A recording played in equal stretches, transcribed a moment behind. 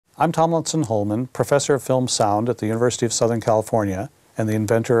I'm Tomlinson Holman, Professor of Film Sound at the University of Southern California and the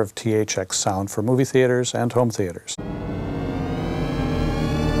inventor of THX sound for movie theaters and home theaters.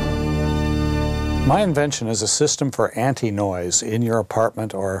 My invention is a system for anti-noise in your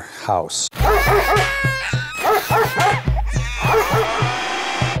apartment or house.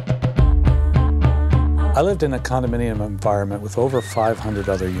 I lived in a condominium environment with over 500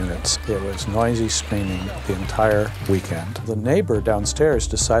 other units. It was noisy screaming the entire weekend. The neighbor downstairs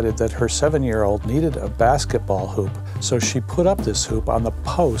decided that her 7-year-old needed a basketball hoop, so she put up this hoop on the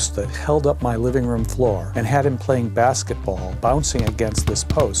post that held up my living room floor and had him playing basketball, bouncing against this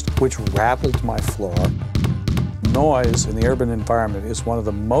post, which rattled my floor. Noise in the urban environment is one of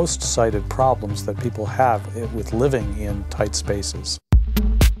the most cited problems that people have with living in tight spaces.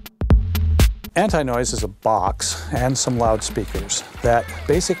 Anti-noise is a box and some loudspeakers that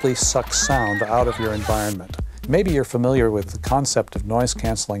basically suck sound out of your environment. Maybe you're familiar with the concept of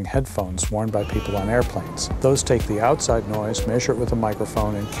noise-canceling headphones worn by people on airplanes. Those take the outside noise, measure it with a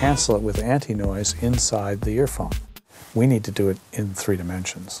microphone, and cancel it with anti-noise inside the earphone. We need to do it in 3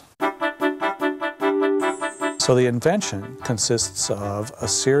 dimensions. So the invention consists of a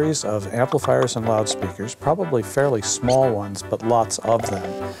series of amplifiers and loudspeakers, probably fairly small ones, but lots of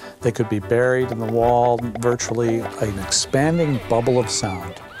them. They could be buried in the wall, virtually an expanding bubble of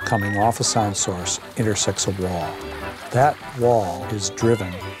sound coming off a sound source intersects a wall. That wall is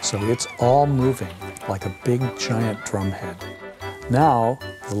driven, so it's all moving like a big giant drumhead. Now,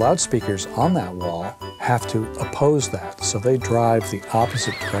 the loudspeakers on that wall have to oppose that, so they drive the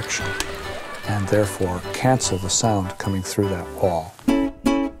opposite direction and therefore cancel the sound coming through that wall.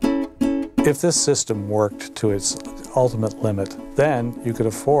 If this system worked to its ultimate limit, then you could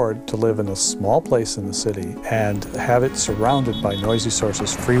afford to live in a small place in the city and have it surrounded by noisy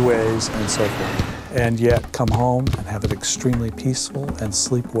sources, freeways, and so forth, and yet come home and have it extremely peaceful and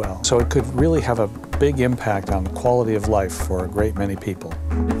sleep well. So it could really have a big impact on the quality of life for a great many people.